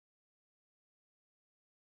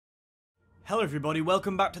Hello everybody,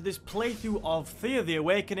 welcome back to this playthrough of Thea the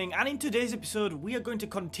Awakening, and in today's episode we are going to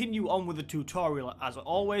continue on with the tutorial. As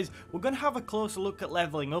always, we're going to have a closer look at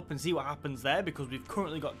leveling up and see what happens there, because we've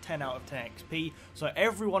currently got 10 out of 10 XP, so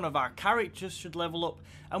every one of our characters should level up,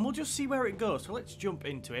 and we'll just see where it goes. So let's jump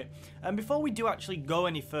into it. And before we do actually go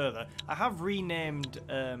any further, I have renamed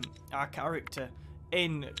our character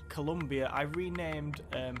in Colombia. I renamed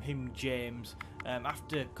him James.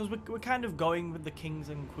 Because we're kind of going with the Kings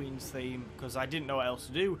and Queens theme, because I didn't know what else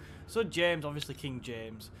to do. So James, obviously King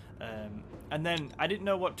James. And then I didn't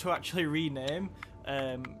know what to actually rename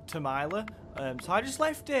Tamila. So I just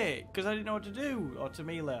left it, because I didn't know what to do. Or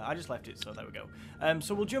Tamila. I just left it, so there we go.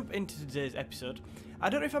 So we'll jump into today's episode. I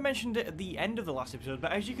don't know if I mentioned it at the end of the last episode,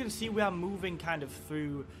 but as you can see, we are moving kind of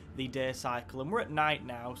through the day cycle. And we're at night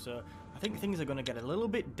now, so I think things are going to get a little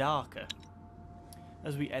bit darker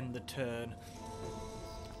as we end the turn.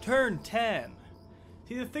 Turn 10.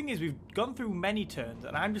 See, the thing is, we've gone through many turns,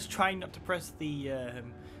 and I'm just trying not to press the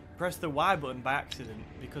Y button by accident,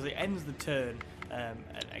 because it ends the turn, and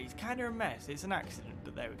it's kind of a mess. It's an accident,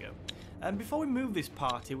 but there we go. And before we move this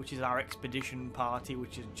party, which is our expedition party,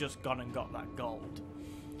 which has just gone and got that gold,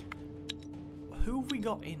 who have we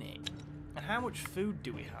got in it, and how much food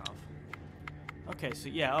do we have? Okay, so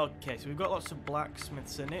we've got lots of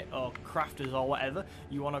blacksmiths in it, or crafters, or whatever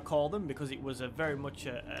you want to call them, because it was very much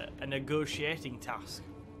a negotiating task.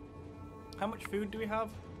 How much food do we have?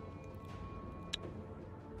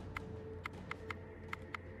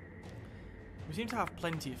 We seem to have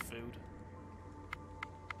plenty of food.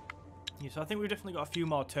 Yeah, so I think we've definitely got a few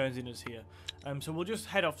more turns in us here. So we'll just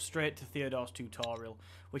head off straight to Theodore's tutorial,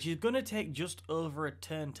 which is going to take just over a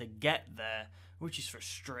turn to get there, which is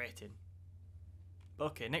frustrating.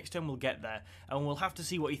 Okay, next turn we'll get there, and we'll have to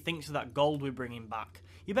see what he thinks of that gold we're bringing back.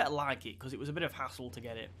 You better like it, because it was a bit of hassle to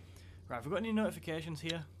get it. Right, have we got any notifications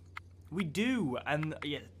here? We do, and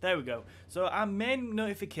yeah, there we go. So our main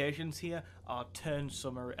notifications here are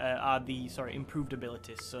improved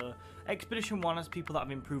abilities. So Expedition 1 has people that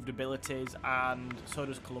have improved abilities, and so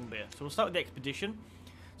does Colombia. So we'll start with the Expedition.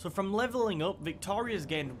 So from leveling up, Victoria's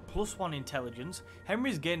gained +1 intelligence,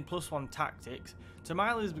 Henry's gained +1 tactics,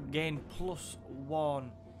 Tamila's gained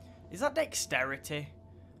 +1. Is that dexterity?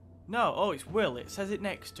 No, oh, it's will. It says it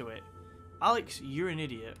next to it. Alex, you're an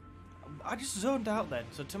idiot. I just zoned out then.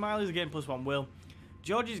 So Tamila's gained +1 will,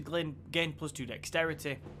 George's gained +2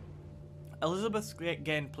 dexterity, Elizabeth's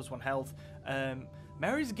gained +1 health,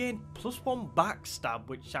 Mary's gained +1 backstab,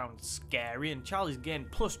 which sounds scary, and Charlie's gained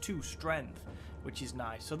 +2 strength, which is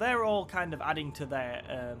nice. So they're all kind of adding to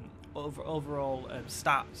their overall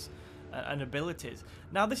stats and abilities.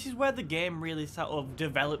 Now this is where the game really sort of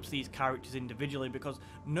develops these characters individually, because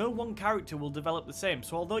no one character will develop the same.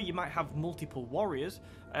 So although you might have multiple warriors,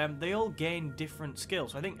 they all gain different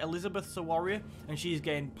skills. So I think Elizabeth's a warrior, and she's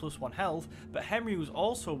gained +1 health, but Henry, who's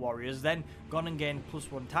also a warrior, has then gone and gained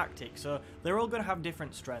 +1 tactics. So they're all going to have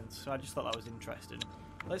different strengths. So I just thought that was interesting.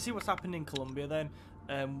 Let's see what's happened in Colombia then.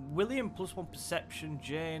 William +1 perception,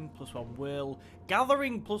 Jane +1 will,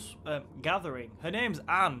 Gathering Gathering. Her name's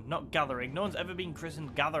Anne, not Gathering. No one's ever been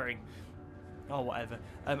christened Gathering. Oh, whatever.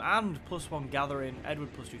 And +1 Gathering,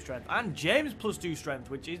 Edward +2 strength, and James +2 strength,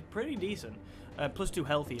 which is pretty decent. +2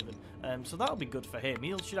 health even. So that'll be good for him.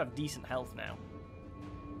 He should have decent health now.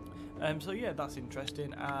 So yeah, that's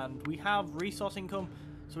interesting. And we have resource income.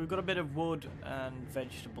 So we've got a bit of wood and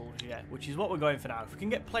vegetables, yeah, which is what we're going for now. If we can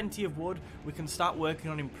get plenty of wood, we can start working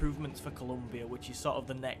on improvements for Colombia, which is sort of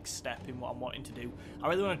the next step in what I'm wanting to do. I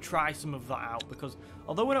really want to try some of that out, because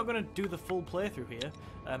although we're not going to do the full playthrough here,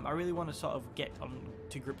 I really want to sort of get on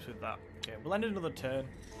to grips with that. Okay, we'll end another turn.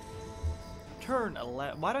 Turn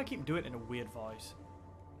 11. Why do I keep doing it in a weird voice?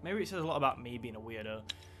 Maybe it says a lot about me being a weirdo.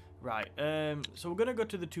 Right, so we're going to go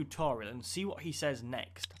to the tutorial and see what he says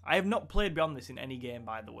next. I have not played beyond this in any game,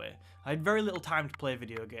 by the way. I had very little time to play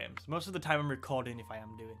video games. Most of the time I'm recording if I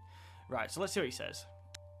am doing. Right, so let's see what he says.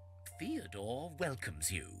 Theodore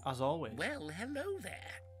welcomes you. As always. Well, hello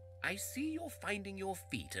there. I see you're finding your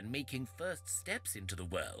feet and making first steps into the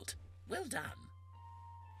world. Well done.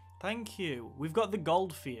 Thank you. We've got the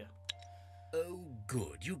gold fear. Oh,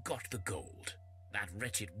 good, you got the gold. That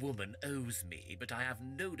wretched woman owes me, but I have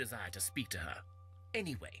no desire to speak to her.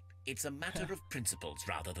 Anyway, it's a matter of principles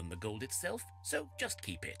rather than the gold itself, so just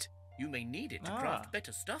keep it. You may need it to craft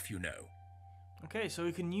better stuff, you know. Okay, so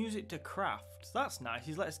we can use it to craft. That's nice.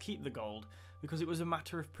 He's let us keep the gold, because it was a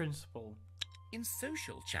matter of principle. In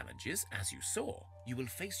social challenges, as you saw, you will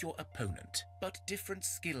face your opponent, but different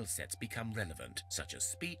skill sets become relevant, such as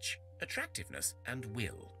speech, attractiveness, and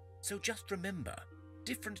will. So just remember,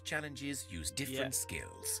 different challenges use different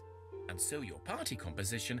skills. and so your party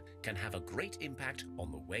composition can have a great impact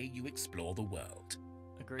on the way you explore the world.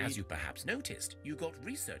 Agreed. As you perhaps noticed, you got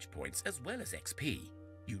research points as well as XP.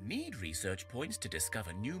 You need research points to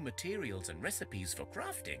discover new materials and recipes for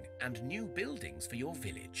crafting and new buildings for your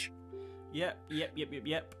village. Yep.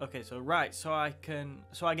 Okay,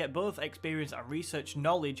 so I get both experience and research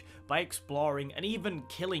knowledge by exploring and even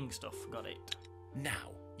killing stuff. Got it.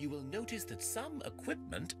 Now, you will notice that some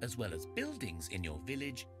equipment as well as buildings in your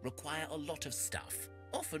village require a lot of stuff,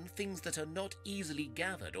 often things that are not easily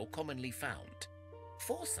gathered or commonly found.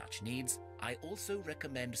 For such needs, I also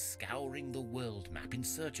recommend scouring the world map in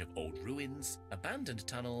search of old ruins, abandoned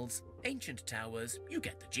tunnels, ancient towers. You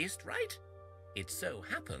get the gist, right? It so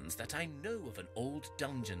happens that I know of an old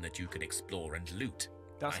dungeon that you can explore and loot.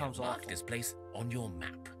 That sounds I have marked awful. this place on your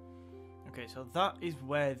map. Okay, so that is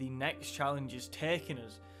where the next challenge is taking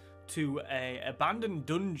us, to a abandoned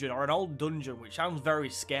dungeon, or an old dungeon, which sounds very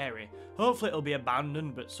scary. Hopefully it'll be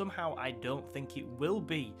abandoned, but somehow I don't think it will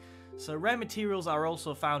be. So rare materials are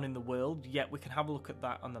also found in the world, yet we can have a look at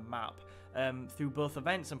that on the map, through both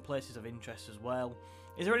events and places of interest as well.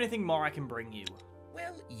 Is there anything more I can bring you?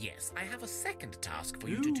 Well, yes, I have a second task for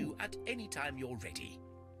you to do at any time you're ready.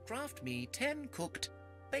 Craft me 10 cooked,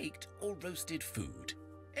 baked or roasted food,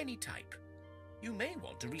 any type. You may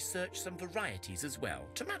want to research some varieties as well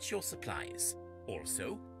to match your supplies.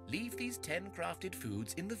 Also, leave these 10 crafted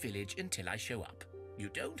foods in the village until I show up. You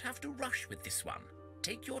don't have to rush with this one.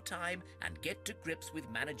 Take your time and get to grips with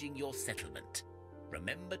managing your settlement.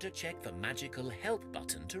 Remember to check the magical help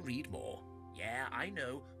button to read more. Yeah, I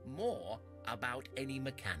know, more about any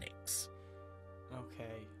mechanics.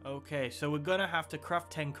 Okay, so we're gonna have to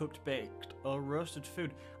craft 10 cooked, baked, or roasted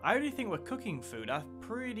food. I already think we're cooking food. I'm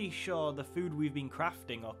pretty sure the food we've been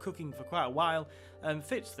crafting or cooking for quite a while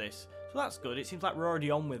fits this. So that's good. It seems like we're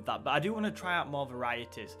already on with that, but I do want to try out more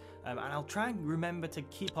varieties, and I'll try and remember to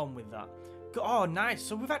keep on with that. Oh, nice.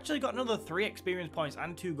 So we've actually got another 3 experience points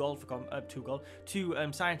and 2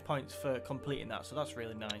 science points for completing that, so that's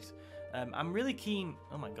really nice. I'm really keen.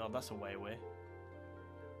 Oh my god, that's a way away.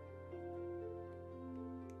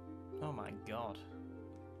 Oh my god.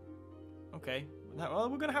 Okay, well,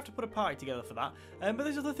 we're going to have to put a party together for that. But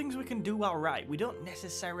there's other things we can do alright. We don't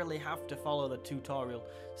necessarily have to follow the tutorial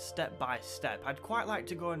step by step. I'd quite like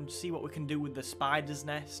to go and see what we can do with the spider's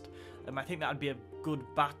nest. I think that would be a good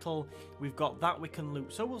battle. We've got that we can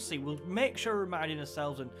loot. So we'll see. We'll make sure we're reminding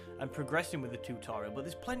ourselves and progressing with the tutorial. But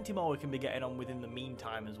there's plenty more we can be getting on with in the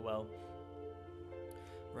meantime as well.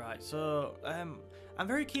 Right, so I'm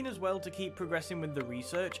very keen as well to keep progressing with the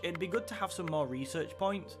research. It'd be good to have some more research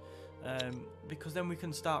points, because then we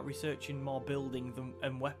can start researching more buildings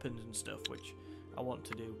and weapons and stuff, which I want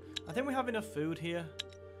to do. I think we have enough food here.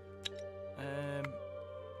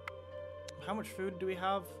 How much food do we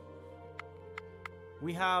have?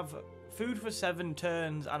 We have food for 7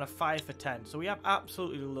 turns and a 5 for 10, so we have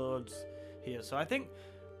absolutely loads here. So I think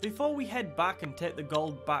before we head back and take the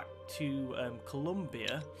gold back to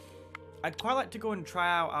Columbia, I'd quite like to go and try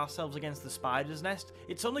out ourselves against the spider's nest.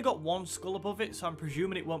 It's only got 1 skull above it, so I'm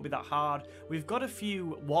presuming it won't be that hard. We've got a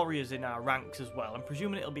few warriors in our ranks as well. I'm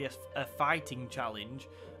presuming it'll be a fighting challenge.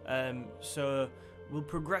 So we'll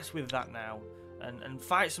progress with that now and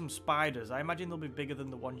fight some spiders. I imagine they'll be bigger than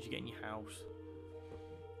the ones you get in your house.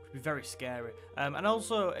 Be very scary. And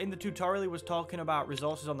also in the tutorial he was talking about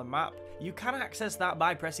resources on the map. You can access that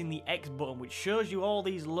by pressing the X button, which shows you all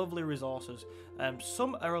these lovely resources.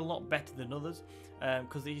 Some are a lot better than others,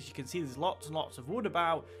 because as you can see there's lots and lots of wood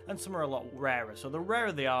about, and some are a lot rarer. So the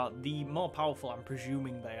rarer they are, the more powerful I'm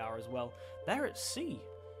presuming they are as well. They're at sea.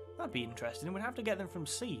 That'd be interesting. We'd have to get them from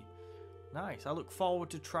sea. Nice. I look forward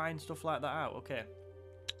to trying stuff like that out. Okay.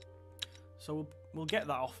 So we'll get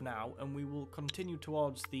that off now, and we will continue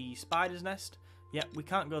towards the spider's nest. Yep, we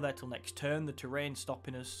can't go there till next turn. The terrain's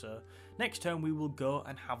stopping us, so next turn we will go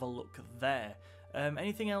and have a look there.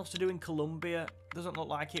 Anything else to do in Columbia? Doesn't look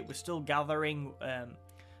like it. We're still gathering.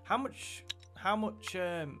 How much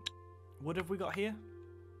wood have we got here?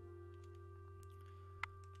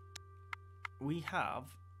 We have.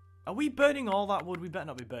 Are we burning all that wood? We better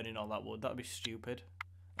not be burning all that wood. That'd be stupid.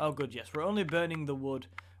 Oh, good. Yes, we're only burning the wood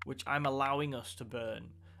which I'm allowing us to burn,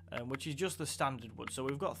 which is just the standard wood. So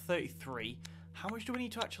we've got 33. How much do we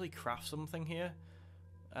need to actually craft something here?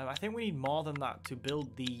 I think we need more than that to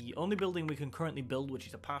build the only building we can currently build, which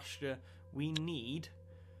is a pasture. We need...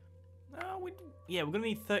 we're going to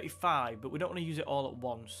need 35, but we don't want to use it all at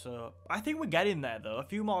once. So I think we're getting there, though. A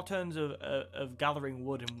few more turns of gathering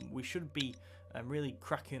wood, and we should be really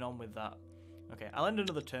cracking on with that. Okay, I'll end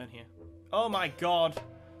another turn here. Oh, my God.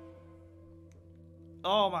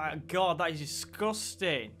 Oh, my God, that is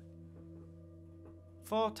disgusting.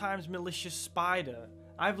 4 times malicious spider.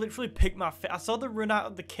 I've literally picked my feet. I saw them run out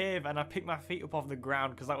of the cave and I picked my feet up off the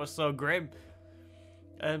ground because that was so grim.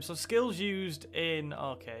 So skills used in...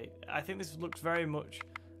 Okay, I think this looks very much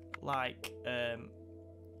like...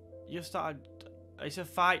 you started... It's a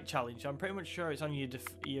fight challenge. I'm pretty much sure it's on your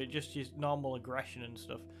just your normal aggression and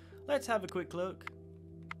stuff. Let's have a quick look.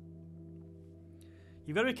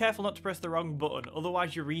 You've got to be careful not to press the wrong button,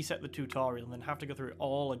 otherwise you reset the tutorial and then have to go through it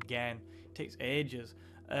all again. It takes ages.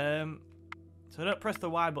 So don't press the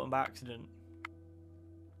Y button by accident.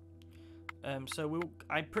 I'm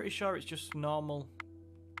pretty sure it's just normal.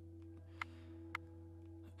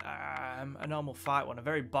 A normal fight one, a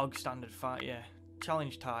very bog standard fight, yeah.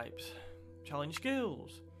 Challenge types. Challenge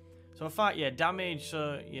skills. So a fight, yeah, damage,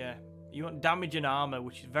 so yeah. You want damage and armor,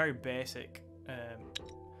 which is very basic.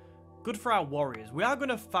 Good for our warriors. We are going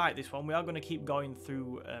to fight this one. We are going to keep going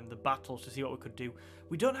through the battles to see what we could do.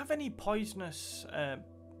 We don't have any poisonous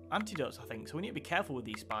antidotes, I think, so we need to be careful with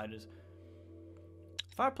these spiders.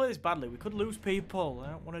 If I play this badly, we could lose people. I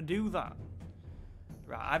don't want to do that.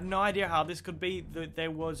 Right, I have no idea how this could be.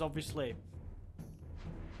 There was obviously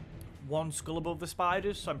one skull above the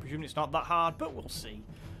spiders, so I'm presuming it's not that hard, but we'll see.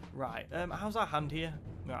 Right, how's our hand here?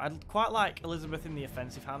 Right, I'd quite like Elizabeth in the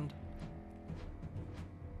offensive hand.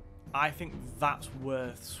 I think that's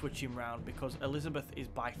worth switching round because Elizabeth is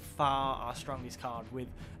by far our strongest card with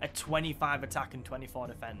a 25 attack and 24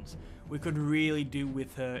 defense. We could really do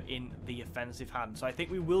with her in the offensive hand. So I think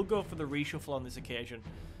we will go for the reshuffle on this occasion.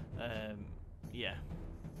 Yeah.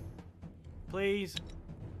 Please.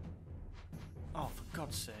 Oh, for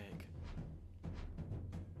God's sake.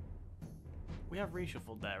 We have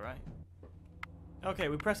reshuffled there, right? Okay,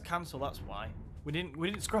 we pressed cancel, that's why. We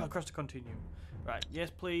didn't scroll across to continue. Right, yes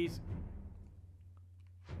please.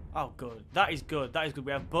 Oh good, that is good, that is good.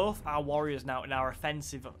 We have both our warriors now in our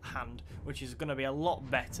offensive hand, which is going to be a lot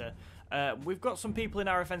better. We've got some people in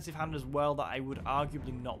our offensive hand as well that I would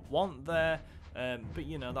arguably not want there. But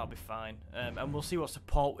you know, that'll be fine. And we'll see what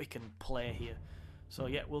support we can play here. So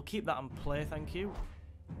yeah, we'll keep that on play, thank you.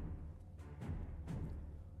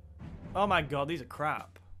 Oh my god, these are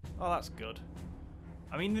crap. Oh, that's good.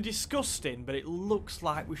 I mean, they're disgusting, but it looks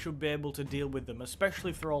like we should be able to deal with them,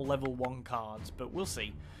 especially if they're all level 1 cards, but we'll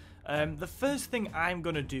see. The first thing I'm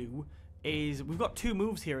going to do is, we've got 2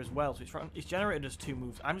 moves here as well, so it's generated as 2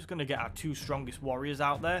 moves. I'm just going to get our 2 strongest warriors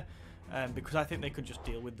out there, because I think they could just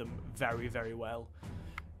deal with them very, very well.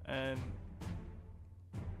 You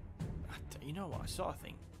know what, I sort of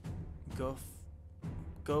think,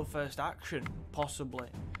 go first action, possibly,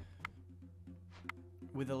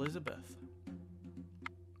 with Elizabeth.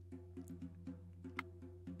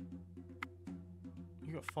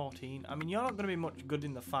 You got 14. I mean, you're not going to be much good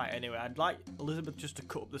in the fight anyway. I'd like Elizabeth just to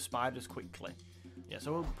cut up the spiders quickly. Yeah,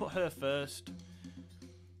 so we'll put her first.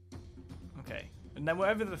 Okay. And then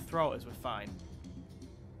wherever the throw is, we're fine.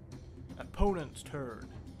 Opponent's turn.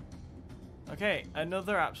 Okay,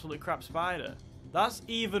 another absolute crap spider. That's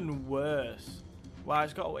even worse. Wow,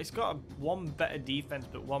 it's got one better defense,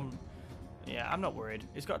 but one... Yeah, I'm not worried.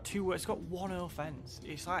 It's got 1 offense.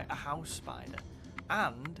 It's like a house spider.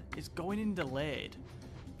 And it's going in delayed.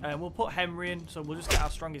 We'll put Henry in, so we'll just get our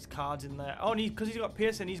strongest cards in there. Oh, and because he's got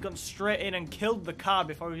piercing, he's gone straight in and killed the card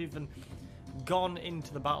before we've even gone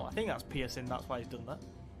into the battle. I think that's piercing, that's why he's done that.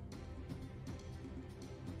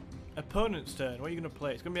 Opponent's turn. What are you going to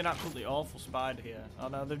play? It's going to be an absolutely awful spider here. Oh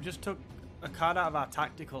no, they've just took a card out of our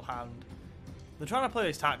tactical hand. They're trying to play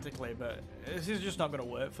this tactically, but this is just not going to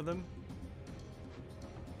work for them.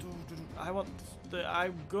 I'm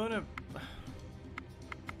gonna...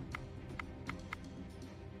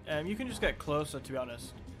 you can just get closer, to be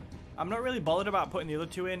honest. I'm not really bothered about putting the other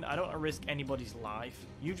 2 in. I don't want to risk anybody's life.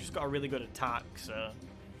 You've just got a really good attack, so...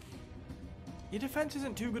 Your defense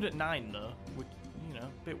isn't too good at 9, though. Which, you know,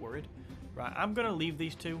 a bit worried. Right, I'm going to leave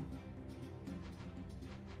these 2.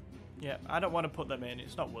 Yeah, I don't want to put them in.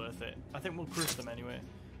 It's not worth it. I think we'll crush them anyway.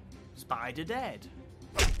 Spider dead.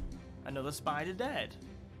 Another spider dead.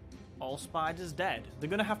 All spiders dead. They're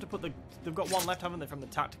going to have to put the... They've got 1 left, haven't they, from the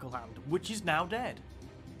tactical hand, which is now dead.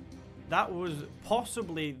 That was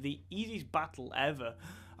possibly the easiest battle ever.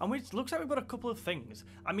 And it looks like we've got a couple of things.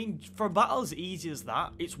 I mean, for a battle as easy as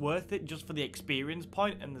that, it's worth it just for the experience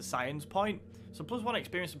point and the science point. So +1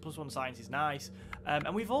 experience and +1 science is nice.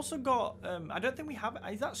 And we've also got... I don't think we have...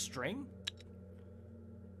 Is that string?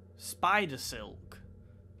 Spider silk.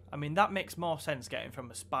 I mean, that makes more sense getting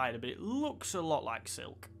from a spider, but it looks a lot like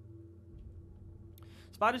silk.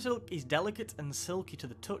 Spider silk is delicate and silky to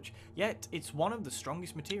the touch, yet it's one of the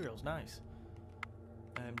strongest materials. Nice.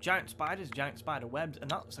 Giant spiders, giant spider webs,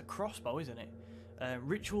 and that's a crossbow, isn't it?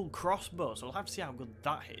 Ritual crossbow, so we'll have to see how good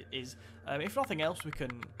that is. If nothing else, we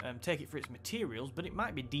can take it for its materials, but it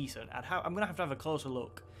might be decent. I'm going to have a closer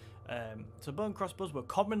look. So bone crossbows were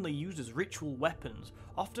commonly used as ritual weapons,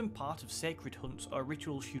 often part of sacred hunts or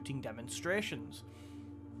ritual shooting demonstrations.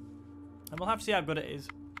 And we'll have to see how good it is.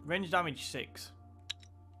 Range damage 6.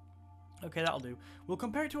 Okay, that'll do. We'll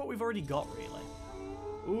compare it to what we've already got, really.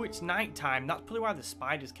 Ooh, it's night time. That's probably why the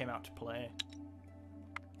spiders came out to play.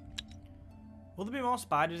 Will there be more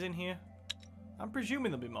spiders in here? I'm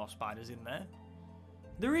presuming there'll be more spiders in there.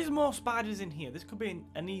 There is more spiders in here. This could be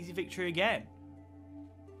an easy victory again.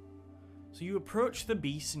 So you approach the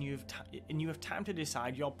beast and you have time to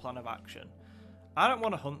decide your plan of action. I don't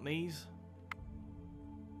want to hunt these.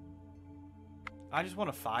 I just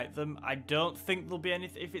want to fight them. I don't think there'll be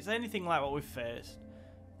anything. If it's anything like what we've faced,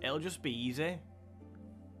 it'll just be easy.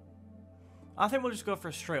 I think we'll just go for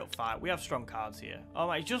a straight up fight. We have strong cards here. Oh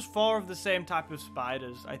my, it's just 4 of the same type of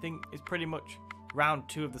spiders. I think it's pretty much round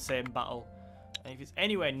 2 of the same battle. And if it's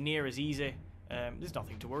anywhere near as easy, there's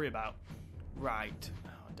nothing to worry about. Right.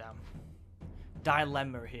 Oh, damn.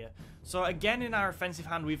 Dilemma here. So again, in our offensive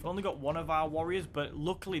hand, we've only got one of our warriors, but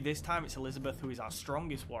luckily this time it's Elizabeth who is our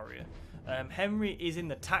strongest warrior. Henry is in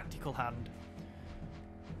the tactical hand.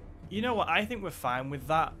 You know what? I think we're fine with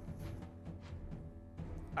that.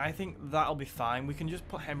 I think that'll be fine. We can just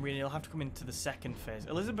put Henry in. He'll have to come into the second phase.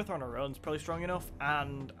 Elizabeth on her own is probably strong enough,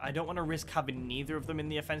 and I don't want to risk having neither of them in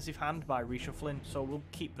the offensive hand by reshuffling, so we'll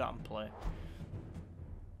keep that in play.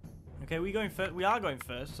 Okay, we are going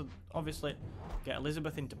first, so obviously get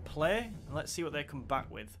Elizabeth into play, and let's see what they come back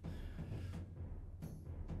with.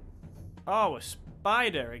 Oh, a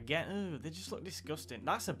spider again. Ooh, they just look disgusting.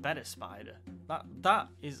 That's a better spider. That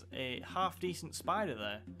is a half-decent spider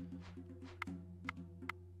there.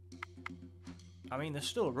 I mean, they're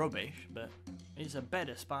still rubbish, but it's a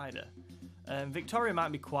better spider. Victoria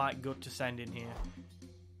might be quite good to send in here.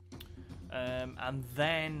 And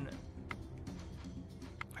then...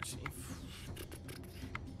 Actually,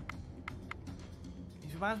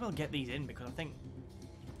 we might as well get these in, because I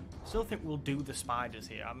still think we'll do the spiders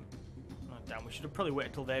here. Oh, damn, we should have probably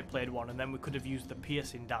waited till they played one, and then we could have used the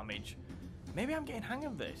piercing damage. Maybe I'm getting hang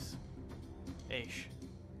of this. Ish.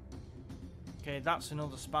 Okay, that's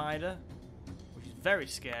another spider. Very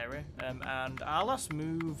scary. And our last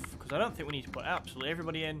move, because I don't think we need to put absolutely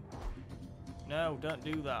everybody in. No, don't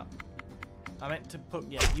do that. I meant to put,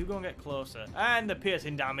 yeah, you go and get closer. And the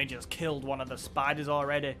piercing damage has killed one of the spiders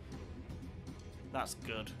already. That's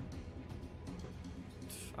good.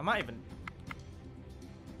 I might even...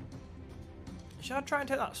 Should I try and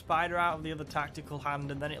take that spider out of the other tactical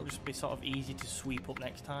hand, and then it'll just be sort of easy to sweep up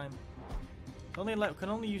next time? Can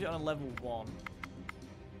only use it on a level 1.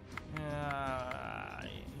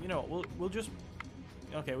 You know what, we'll just...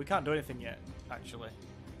 Okay, we can't do anything yet, actually.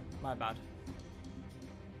 My bad.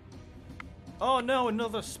 Oh no,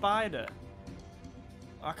 another spider.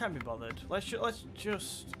 I can't be bothered. Let's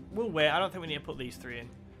just... We'll wait. I don't think we need to put these 3 in.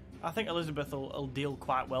 I think Elizabeth will deal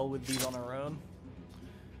quite well with these on her own.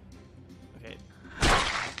 Okay.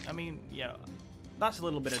 I mean, yeah. That's a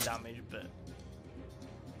little bit of damage, but...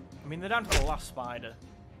 I mean, they're down to the last spider.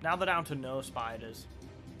 Now they're down to no spiders.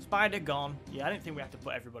 Spider gone. Yeah, I didn't think we have to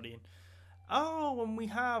put everybody in. Oh, and we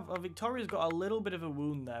have... Victoria's got a little bit of a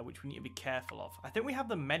wound there, which we need to be careful of. I think we have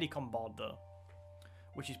the medic on board, though,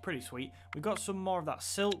 which is pretty sweet. We've got some more of that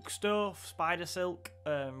silk stuff, spider silk,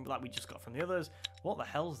 like we just got from the others. What the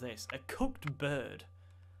hell's this? A cooked bird.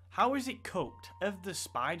 How is it cooked? Have the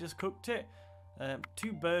spiders cooked it?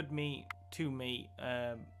 2 bird meat, 2 meat.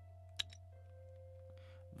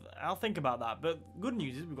 I'll think about that, but good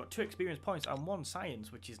news is we've got 2 experience points and 1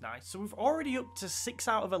 science, which is nice. So we've already up to 6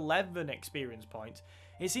 out of 11 experience points.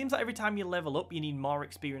 It seems like every time you level up, you need more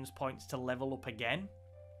experience points to level up again.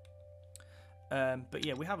 But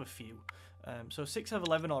yeah, we have a few. So 6 out of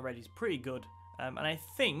 11 already is pretty good. And I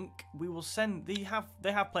think we will send... They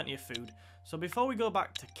have plenty of food. So before we go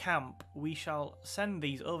back to camp, we shall send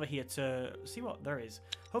these over here to see what there is.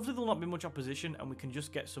 Hopefully there'll not be much opposition and we can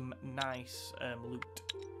just get some nice loot.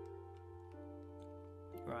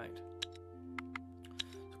 Right.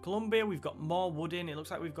 So Colombia, we've got more wood in. It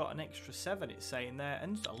looks like we've got an extra 7, it's saying there.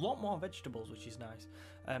 And a lot more vegetables, which is nice.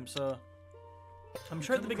 So I'm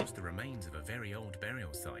sure at the beginning... the remains of a very old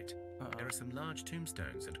burial site. There are some large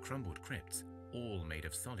tombstones and crumbled crypts, all made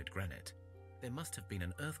of solid granite. There must have been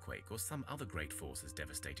an earthquake or some other great force has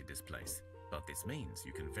devastated this place. But this means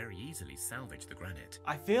you can very easily salvage the granite.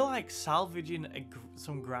 I feel like salvaging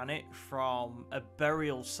some granite from a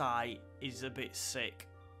burial site is a bit sick.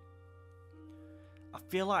 I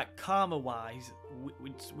feel like karma-wise,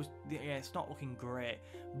 yeah, it's not looking great.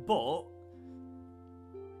 But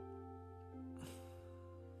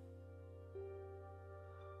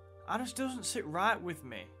That just doesn't sit right with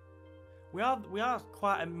me. We are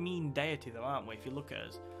quite a mean deity though, aren't we, if you look at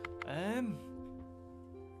us?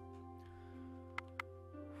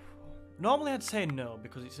 Normally I'd say no,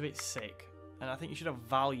 because it's a bit sick. And I think you should have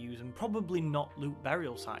values and probably not loot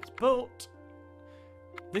burial sites. But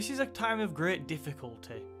this is a time of great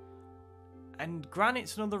difficulty. And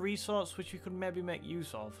granite's another resource which we could maybe make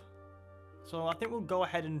use of. So I think we'll go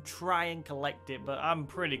ahead and try and collect it, but I'm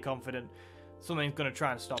pretty confident something's going to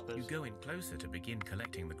try and stop us. You go in closer to begin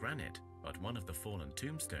collecting the granite, but one of the fallen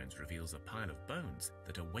tombstones reveals a pile of bones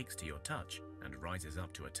that awakes to your touch and rises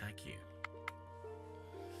up to attack you.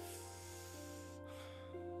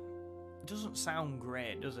 It doesn't sound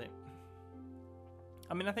great, does it?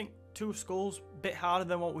 I mean, I think 2 skulls, a bit harder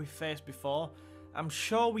than what we've faced before. I'm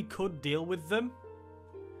sure we could deal with them.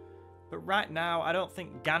 But right now, I don't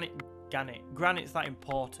think granite's that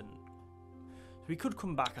important. So we could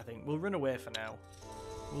come back, I think. We'll run away for now.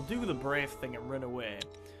 We'll do the brave thing and run away.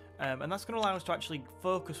 And that's going to allow us to actually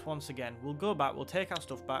focus once again. We'll go back, we'll take our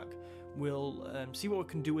stuff back. We'll see what we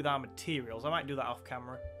can do with our materials. I might do that off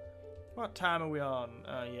camera. What time are we on?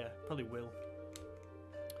 Yeah, probably will.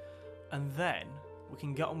 And then we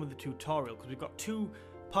can get on with the tutorial, because we've got 2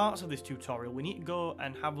 parts of this tutorial. We need to go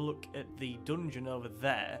and have a look at the dungeon over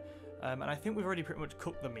there. And I think we've already pretty much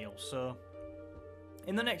cooked the meal. So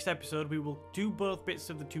in the next episode, we will do both bits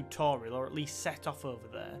of the tutorial, or at least set off over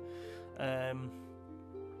there.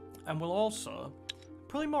 And we'll also,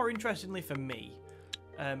 probably more interestingly for me,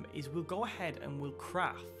 is we'll go ahead and we'll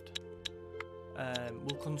craft.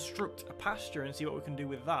 We'll construct a pasture and see what we can do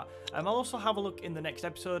with that. I'll also have a look in the next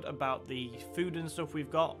episode about the food and stuff we've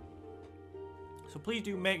got. So please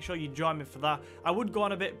do make sure you join me for that. I would go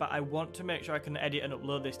on a bit, but I want to make sure I can edit and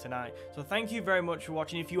upload this tonight. So thank you very much for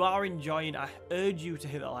watching. If you are enjoying, I urge you to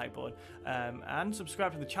hit that like button and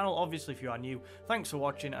subscribe to the channel, obviously, if you are new. Thanks for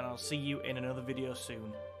watching, and I'll see you in another video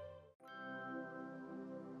soon.